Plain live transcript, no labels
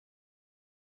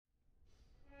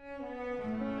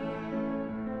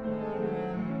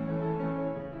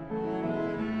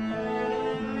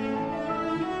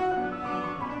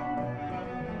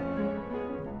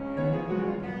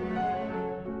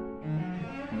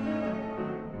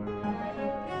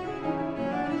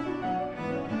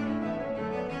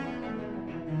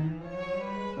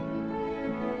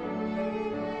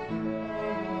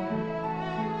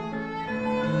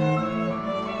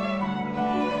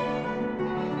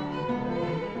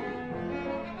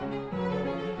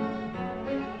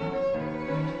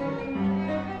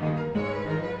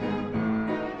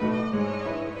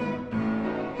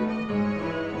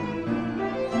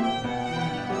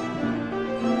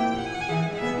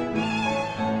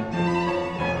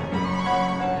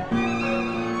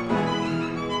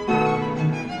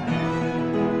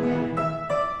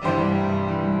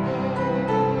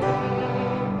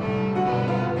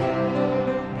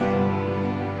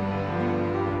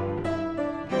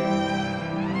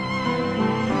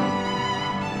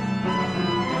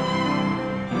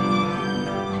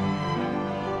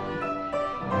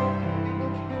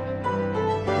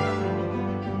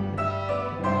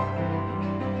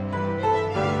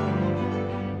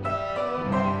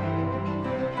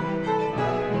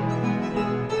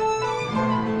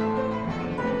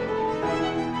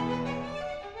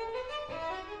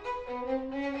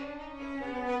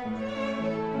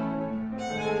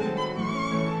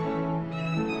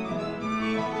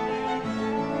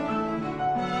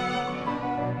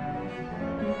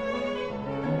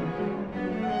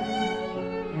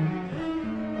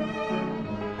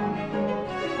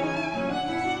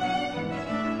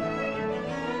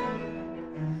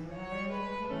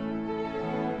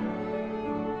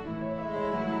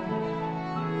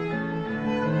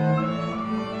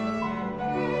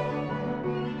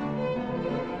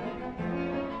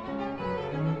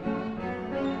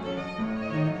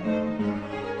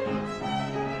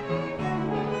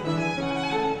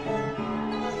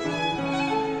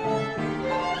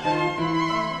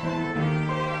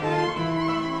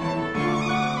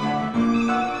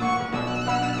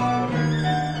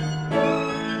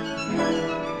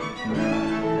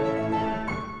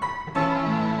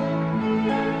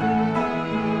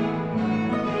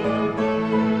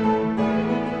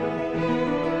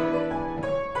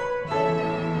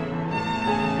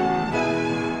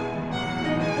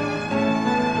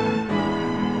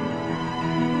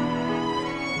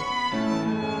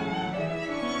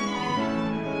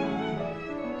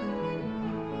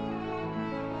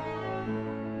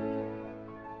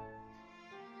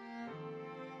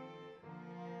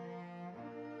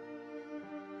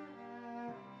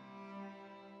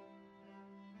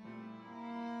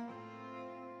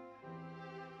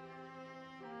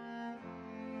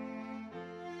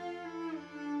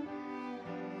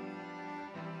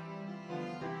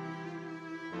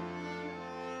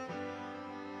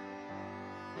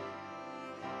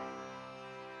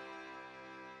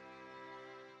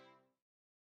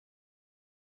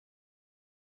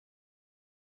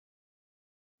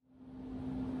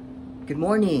Good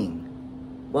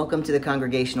morning. Welcome to the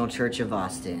Congregational Church of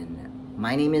Austin.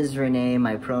 My name is Renee.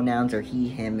 My pronouns are he,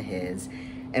 him, his.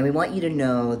 And we want you to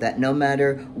know that no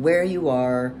matter where you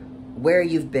are, where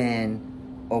you've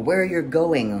been, or where you're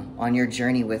going on your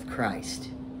journey with Christ,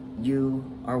 you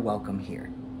are welcome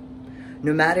here.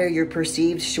 No matter your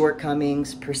perceived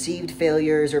shortcomings, perceived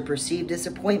failures, or perceived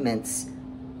disappointments,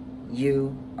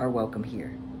 you are welcome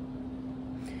here.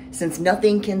 Since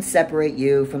nothing can separate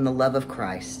you from the love of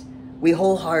Christ, we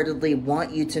wholeheartedly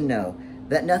want you to know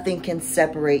that nothing can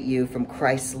separate you from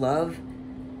Christ's love,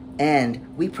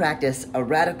 and we practice a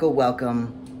radical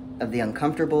welcome of the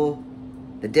uncomfortable,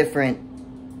 the different,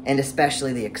 and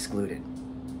especially the excluded.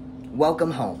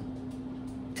 Welcome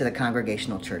home to the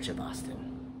Congregational Church of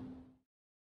Austin.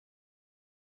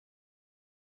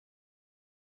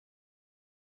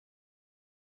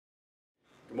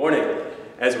 Good morning.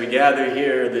 As we gather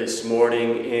here this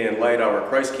morning and light our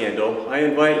Christ candle, I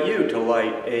invite you to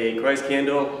light a Christ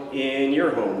candle in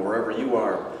your home, wherever you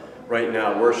are right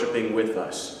now, worshiping with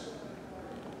us.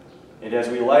 And as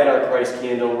we light our Christ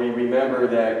candle, we remember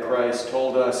that Christ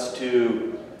told us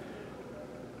to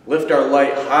lift our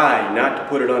light high, not to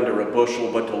put it under a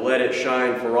bushel, but to let it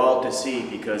shine for all to see,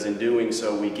 because in doing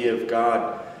so we give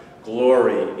God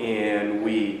glory and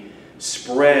we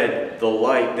spread the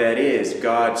light that is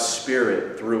God's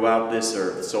Spirit throughout this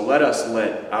earth. So let us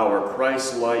let our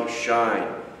Christ light shine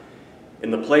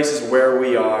in the places where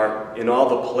we are, in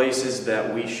all the places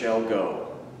that we shall go.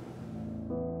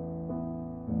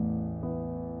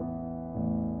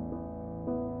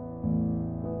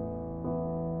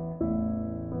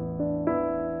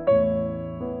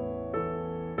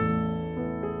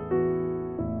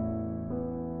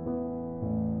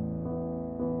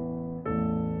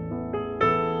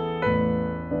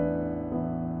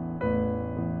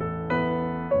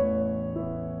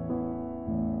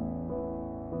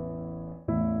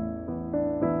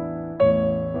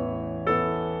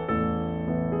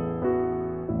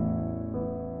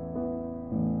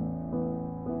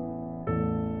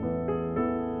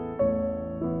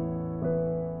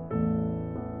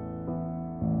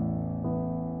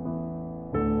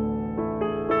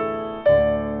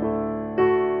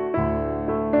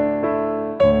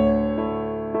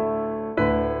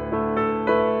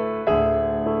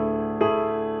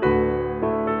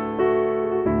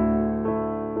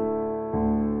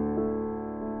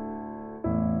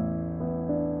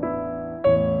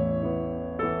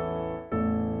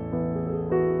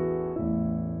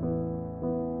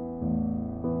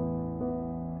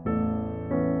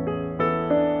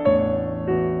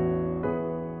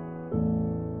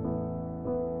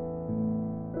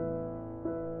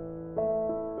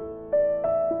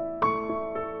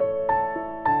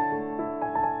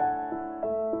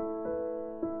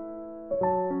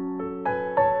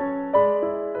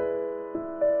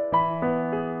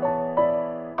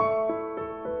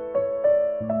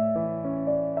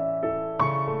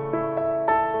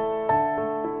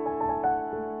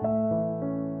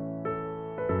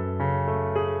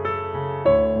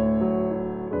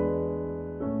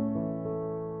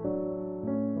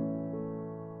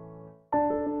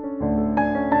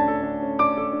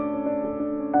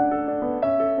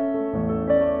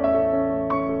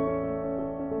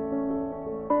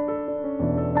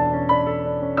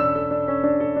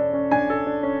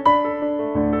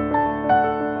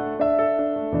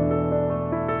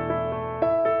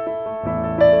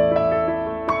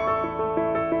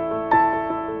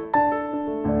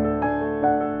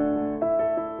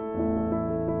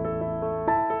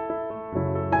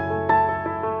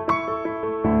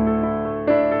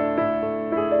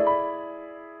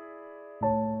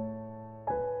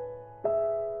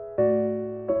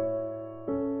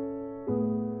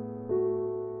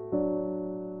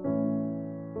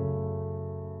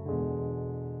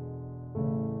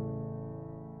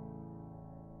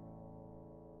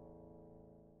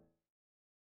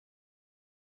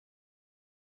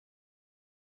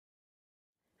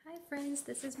 Hi friends,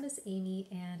 this is Miss Amy,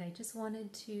 and I just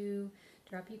wanted to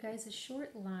drop you guys a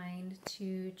short line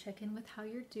to check in with how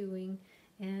you're doing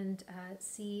and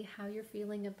see how you're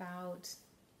feeling about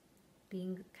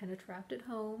being kind of trapped at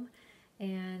home,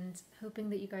 and hoping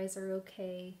that you guys are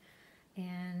okay,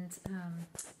 and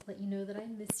let you know that I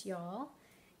miss y'all,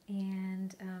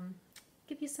 and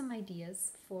give you some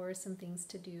ideas for some things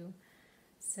to do.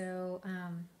 So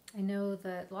I know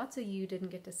that lots of you didn't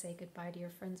get to say goodbye to your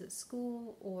friends at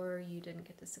school, or you didn't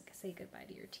get to say goodbye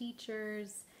to your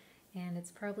teachers, and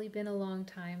it's probably been a long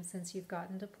time since you've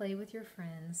gotten to play with your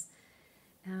friends.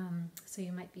 So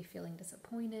you might be feeling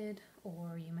disappointed,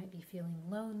 or you might be feeling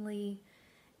lonely,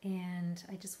 and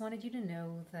I just wanted you to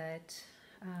know that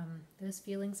Those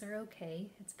feelings are okay.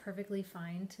 It's perfectly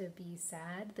fine to be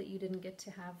sad that you didn't get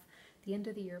to have the end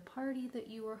of the year party that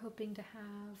you were hoping to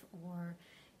have, or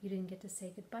you didn't get to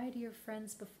say goodbye to your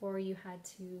friends before you had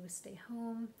to stay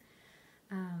home.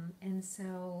 And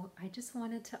so I just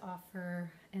wanted to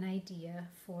offer an idea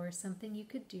for something you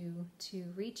could do to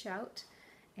reach out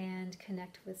and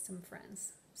connect with some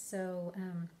friends. So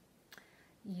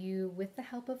you, with the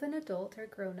help of an adult or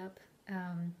grown-up,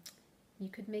 you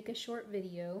could make a short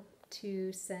video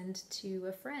to send to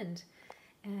a friend.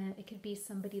 And it could be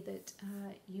somebody that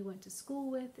you went to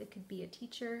school with. It could be a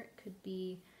teacher. It could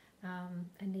be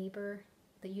a neighbor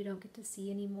that you don't get to see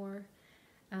anymore.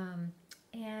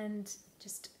 And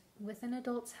just with an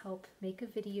adult's help, make a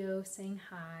video saying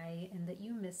hi and that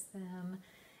you miss them,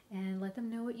 and let them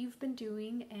know what you've been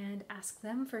doing, and ask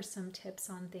them for some tips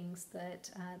on things that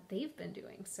they've been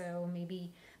doing. So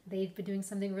maybe they've been doing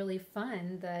something really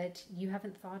fun that you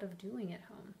haven't thought of doing at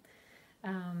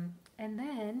home. And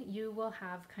then you will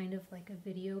have kind of like a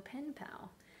video pen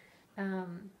pal.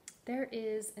 There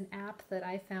is an app that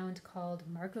I found called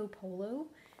Marco Polo,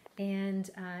 and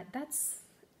that's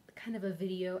kind of a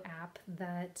video app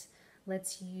that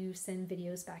lets you send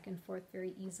videos back and forth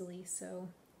very easily. So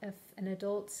if an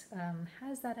adult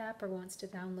has that app or wants to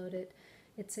download it,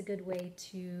 it's a good way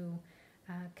to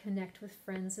connect with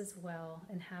friends as well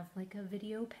and have like a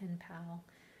video pen pal.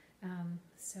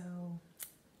 So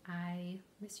I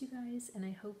miss you guys, and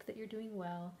I hope that you're doing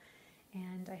well,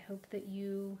 and I hope that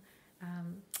you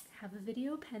have a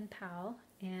video pen pal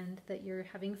and that you're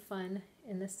having fun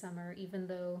in the summer, even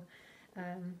though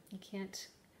you can't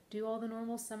do all the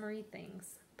normal summery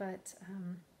things. But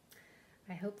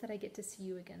I hope that I get to see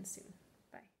you again soon.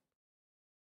 Bye.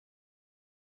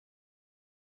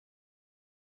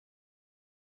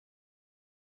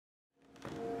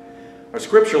 Our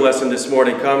scripture lesson this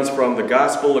morning comes from the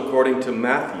Gospel according to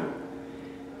Matthew.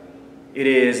 It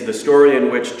is the story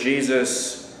in which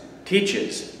Jesus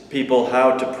teaches people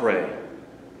how to pray.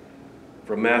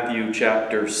 From Matthew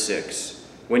chapter 6.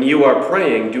 When you are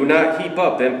praying, do not heap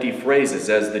up empty phrases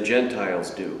as the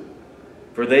Gentiles do,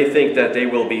 for they think that they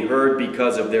will be heard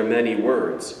because of their many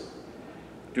words.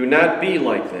 Do not be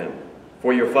like them,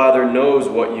 for your Father knows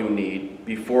what you need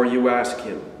before you ask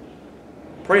him.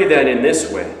 Pray then in this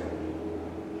way: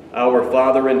 Our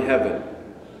Father in heaven,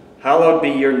 hallowed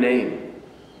be your name.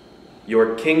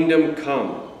 Your kingdom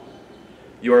come.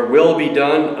 Your will be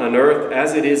done on earth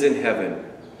as it is in heaven.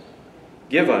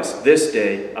 Give us this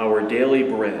day our daily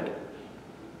bread,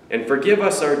 and forgive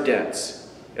us our debts,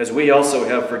 as we also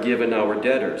have forgiven our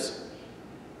debtors.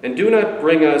 And do not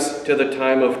bring us to the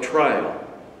time of trial,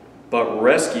 but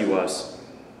rescue us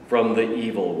from the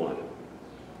evil one.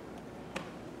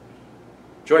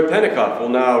 Joy Pentecost will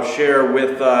now share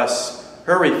with us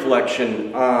her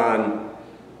reflection on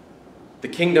the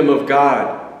kingdom of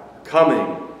God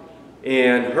coming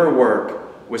and her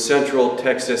work with Central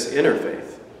Texas Interfaith.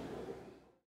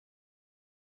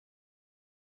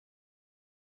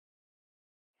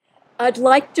 I'd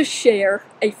like to share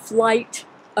a flight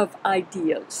of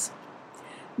ideas.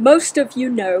 Most of you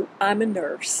know I'm a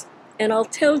nurse, and I'll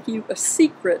tell you a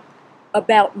secret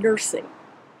about nursing.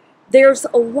 There's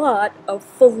a lot of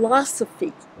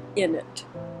philosophy in it.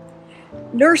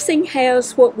 Nursing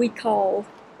has what we call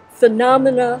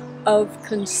phenomena of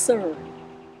concern,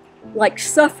 like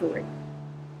suffering,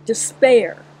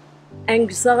 despair,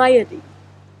 anxiety,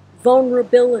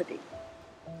 vulnerability.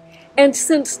 And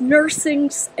since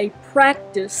nursing's a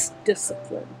practice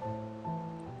discipline,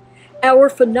 our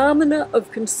phenomena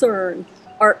of concern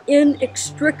are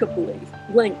inextricably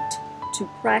linked to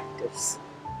practice.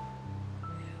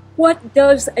 What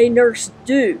does a nurse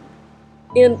do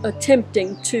in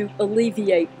attempting to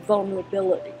alleviate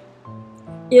vulnerability,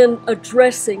 in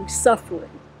addressing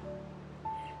suffering?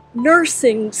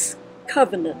 Nursing's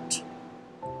covenant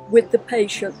with the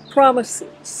patient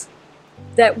promises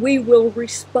that we will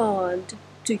respond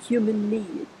to human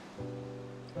need.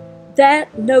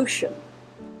 That notion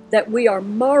that we are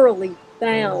morally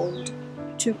bound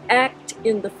to act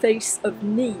in the face of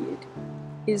need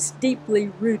is deeply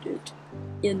rooted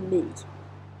in me.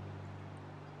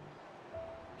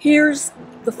 Here's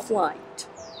the flight.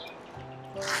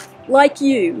 Like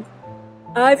you,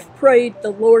 I've prayed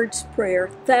the Lord's Prayer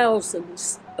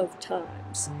thousands of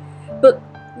times, but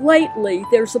lately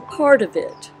there's a part of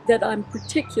it that I'm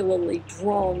particularly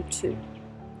drawn to.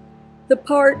 The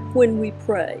part when we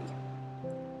pray,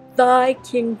 Thy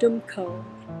kingdom come,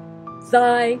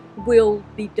 Thy will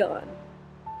be done,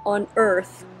 on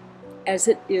earth as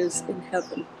it is in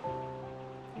heaven.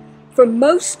 For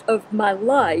most of my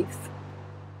life,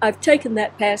 I've taken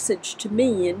that passage to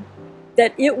mean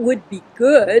that it would be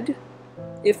good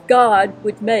if God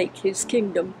would make his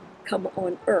kingdom come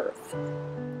on earth.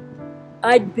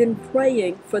 I'd been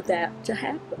praying for that to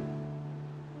happen.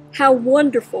 How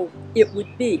wonderful it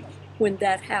would be when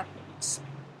that happens.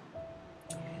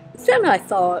 But then I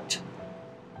thought,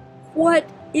 what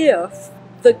if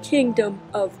the kingdom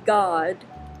of God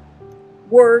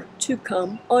were to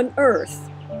come on earth?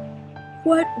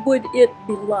 What would it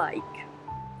be like?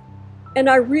 And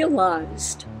I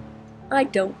realized I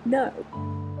don't know.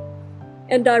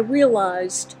 And I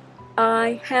realized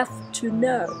I have to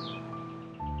know.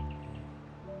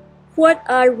 What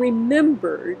I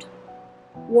remembered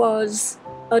was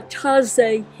a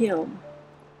Taizé hymn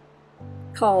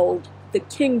called "The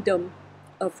Kingdom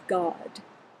of God."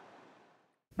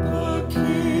 The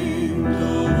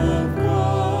kingdom of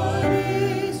God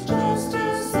is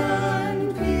justice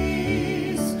and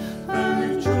peace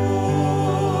and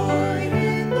joy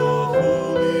in the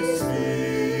Holy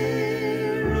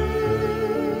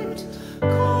Spirit.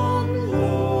 Come,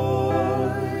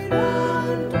 Lord,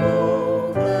 and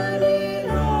open in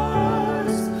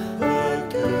us the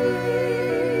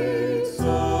gates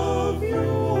of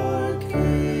your kingdom.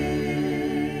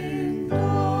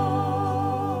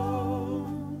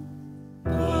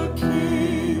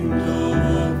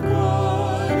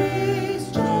 The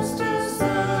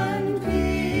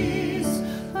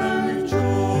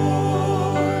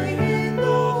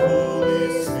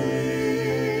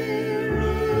kingdom of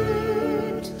God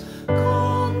is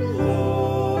justice and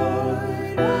peace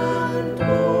and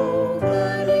joy in the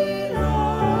Holy Spirit.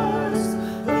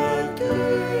 Come,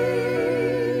 Lord,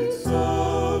 and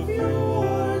open in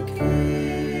us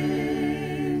the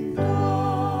gates of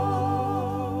your kingdom.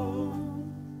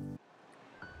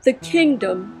 The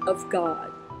kingdom of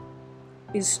God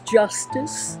is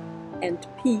justice and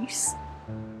peace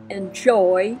and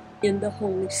joy in the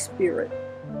Holy Spirit.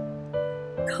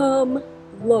 Come,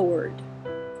 Lord,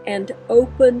 and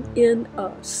open in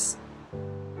us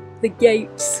the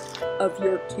gates of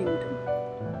your kingdom.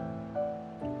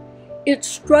 It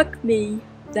struck me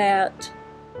that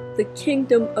the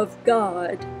kingdom of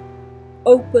God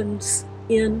opens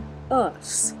in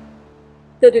us,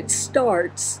 that it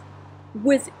starts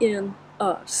within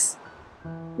us,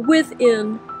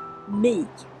 within me.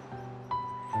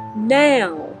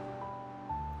 Now,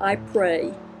 I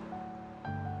pray,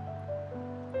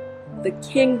 the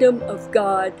kingdom of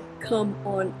God come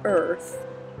on earth,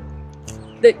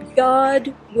 that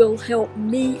God will help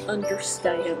me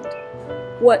understand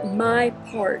what my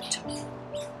part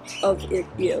of it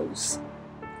is,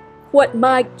 what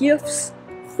my gifts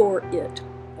for it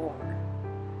are,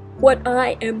 what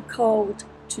I am called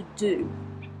to do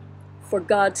for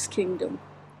God's kingdom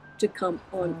to come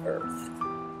on earth.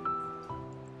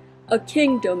 A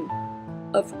kingdom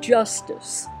of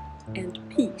justice and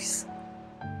peace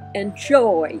and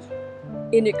joy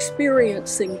in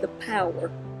experiencing the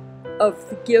power of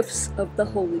the gifts of the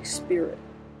Holy Spirit.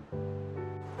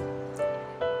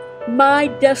 My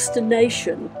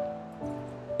destination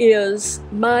is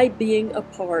my being a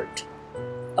part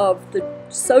of the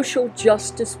social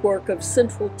justice work of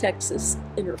Central Texas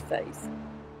Interfaith.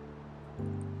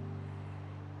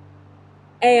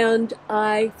 And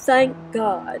I thank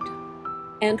God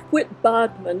and Whit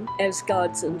Bodman as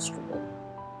God's instrument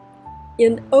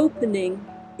in opening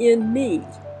in me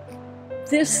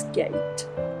this gate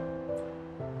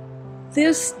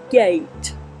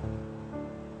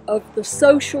of the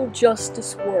social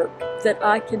justice work that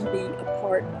I can be a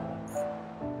part of.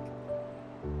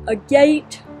 A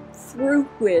gate through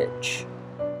which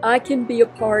I can be a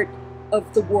part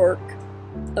of the work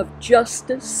of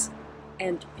justice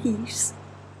and peace,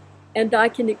 and I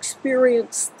can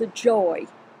experience the joy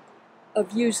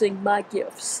of using my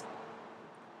gifts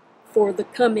for the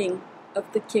coming of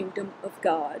the kingdom of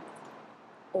God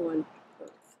on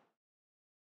earth.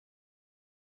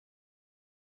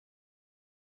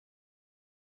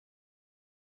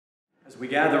 As we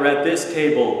gather at this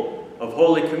table of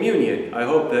Holy Communion, I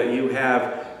hope that you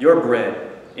have your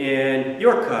bread and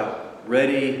your cup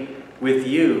ready with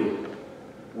you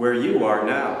where you are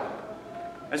now.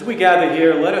 As we gather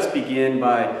here, let us begin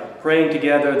by praying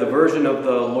together the version of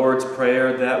the Lord's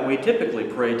Prayer that we typically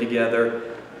pray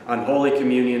together on Holy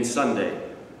Communion Sunday.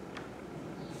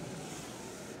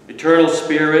 Eternal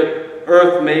Spirit,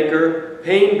 Earth Maker,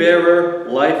 Pain Bearer,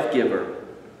 Life Giver,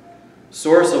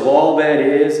 source of all that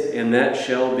is and that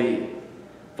shall be,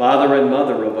 Father and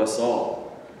Mother of us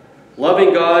all,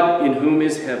 loving God in whom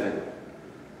is heaven,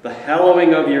 the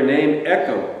hallowing of your name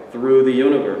echo through the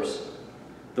universe,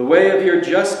 the way of your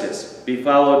justice be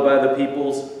followed by the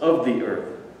peoples of the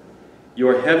earth.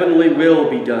 Your heavenly will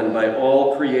be done by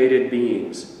all created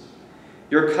beings.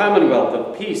 Your commonwealth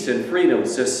of peace and freedom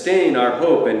sustain our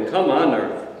hope and come on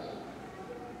earth.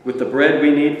 With the bread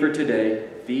we need for today,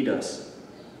 feed us.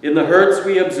 In the hurts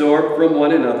we absorb from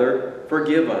one another,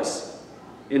 forgive us.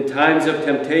 In times of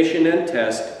temptation and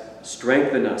test,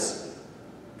 strengthen us.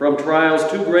 From trials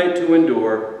too great to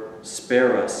endure,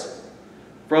 spare us.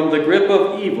 From the grip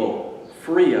of evil,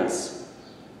 free us.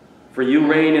 For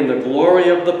you reign in the glory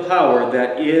of the power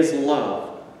that is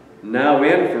love, now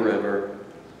and forever.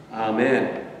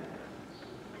 Amen.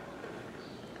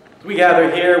 As we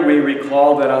gather here, we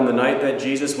recall that on the night that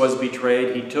Jesus was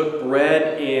betrayed, he took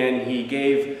bread and he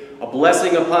gave a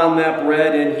blessing upon that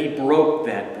bread and he broke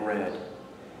that bread.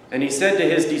 And he said to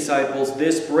his disciples,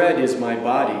 "This bread is my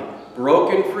body,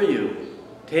 broken for you.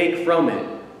 Take from it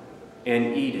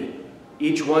and eat it,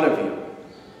 each one of you."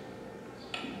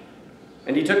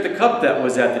 And he took the cup that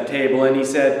was at the table and he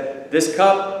said, "This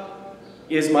cup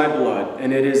is my blood,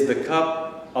 and it is the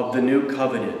cup of the new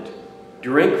covenant.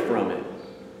 Drink from it,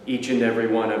 each and every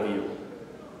one of you."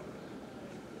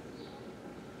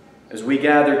 As we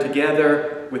gather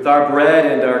together with our bread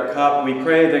and our cup, we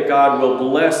pray that God will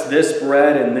bless this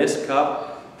bread and this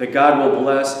cup, that God will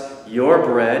bless your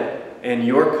bread and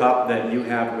your cup that you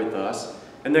have with us,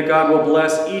 and that God will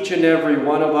bless each and every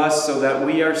one of us so that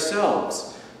we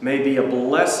ourselves may be a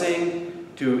blessing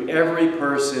to every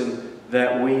person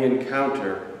that we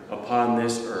encounter upon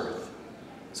this earth.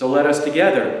 So let us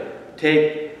together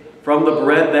take from the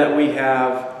bread that we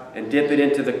have and dip it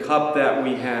into the cup that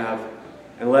we have,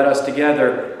 and let us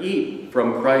together eat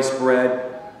from Christ's bread,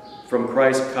 from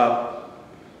Christ's cup,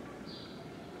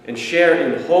 and share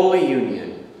in holy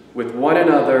union with one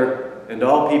another and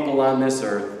all people on this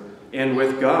earth, and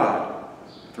with God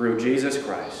through Jesus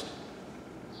Christ.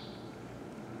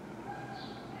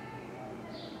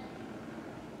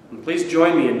 And please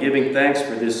join me in giving thanks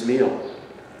for this meal.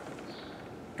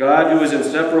 God, who is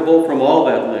inseparable from all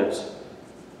that lives,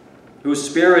 whose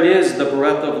Spirit is the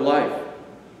breath of life,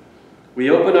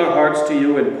 we open our hearts to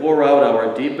you and pour out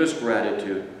our deepest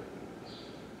gratitude.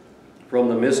 From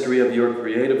the mystery of your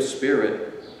creative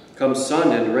Spirit come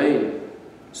sun and rain,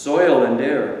 soil and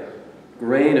air,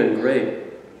 grain and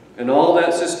grape, and all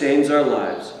that sustains our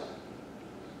lives.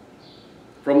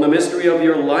 From the mystery of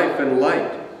your life and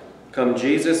light come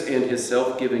Jesus and his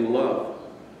self-giving love,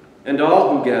 and all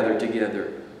who gather together,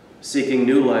 seeking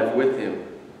new life with him.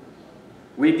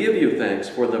 We give you thanks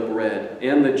for the bread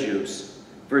and the juice,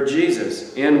 for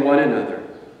Jesus and one another.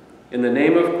 In the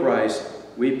name of Christ,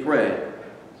 we pray.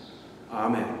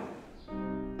 Amen.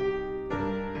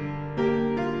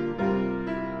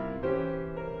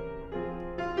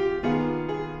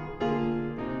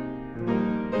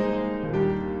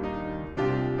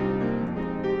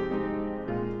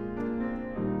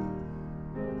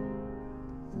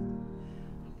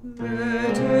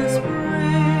 Let us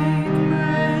break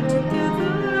bread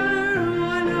together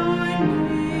on our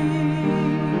knees.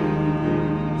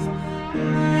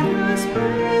 Let us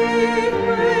break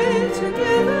bread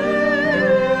together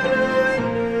on our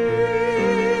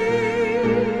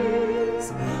knees.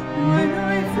 When I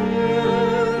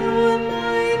fall on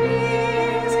my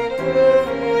knees and give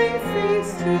my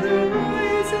face to the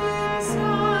rising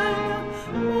sun,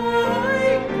 my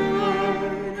God,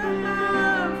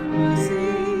 have mercy.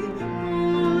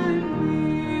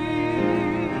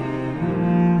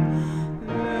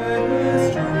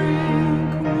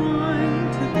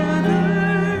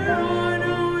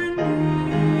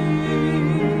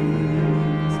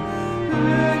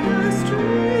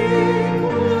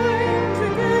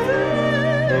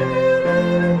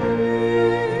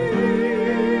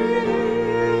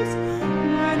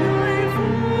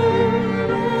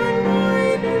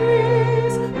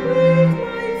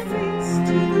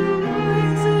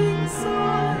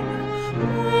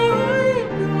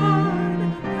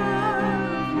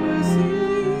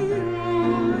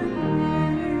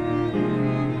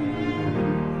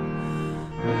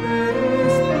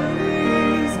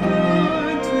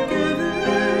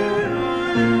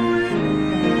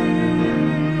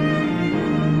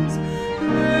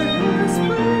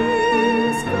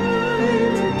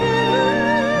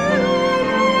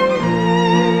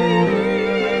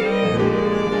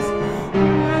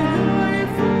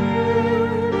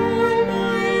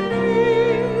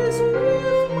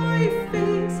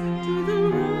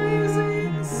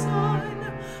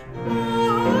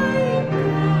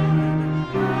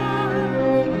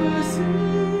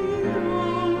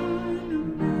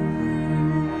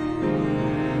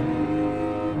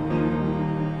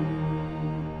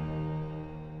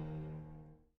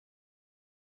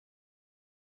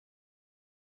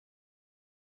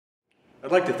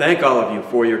 I'd like to thank all of you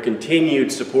for your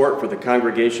continued support for the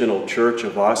Congregational Church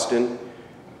of Austin.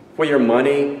 for your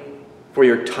money, for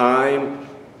your time,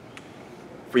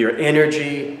 for your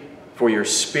energy, for your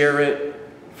spirit,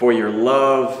 for your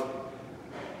love.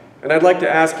 And I'd like to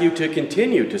ask you to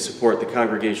continue to support the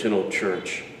Congregational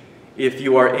Church if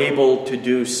you are able to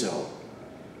do so.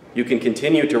 You can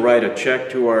continue to write a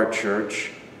check to our church,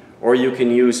 or you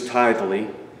can use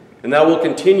Tithely, and that will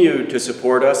continue to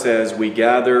support us as we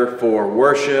gather for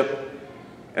worship,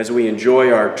 as we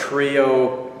enjoy our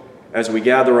trio, as we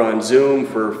gather on Zoom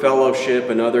for fellowship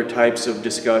and other types of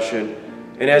discussion,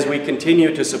 and as we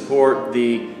continue to support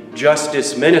the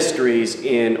justice ministries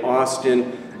in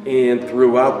Austin and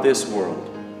throughout this world.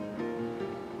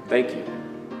 Thank you.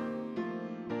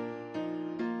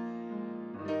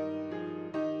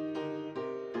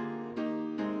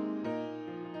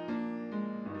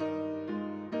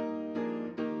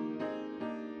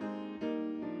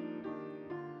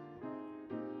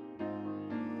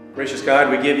 Gracious God,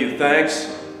 we give you thanks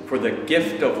for the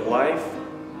gift of life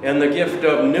and the gift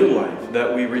of new life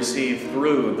that we receive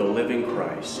through the living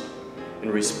Christ. In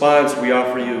response, we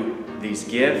offer you these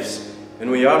gifts,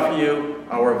 and we offer you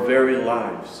our very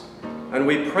lives. And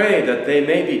we pray that they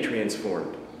may be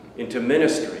transformed into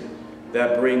ministry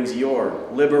that brings your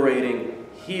liberating,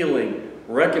 healing,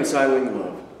 reconciling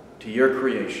love to your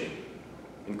creation.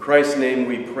 In Christ's name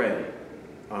we pray.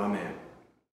 Amen.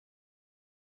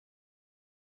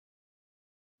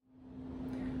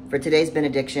 For today's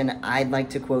benediction, I'd like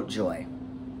to quote Joy.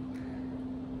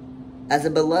 As a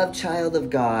beloved child of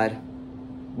God,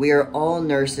 we are all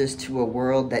nurses to a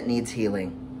world that needs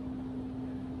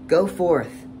healing. Go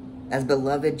forth as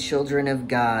beloved children of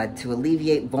God to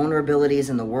alleviate vulnerabilities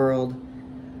in the world,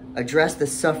 address the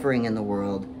suffering in the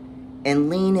world, and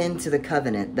lean into the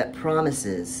covenant that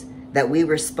promises that we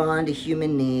respond to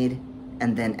human need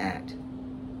and then act.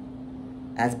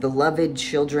 As beloved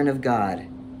children of God,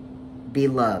 be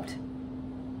loved.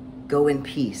 Go in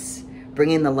peace,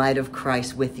 bringing the light of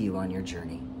Christ with you on your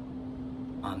journey.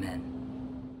 Amen.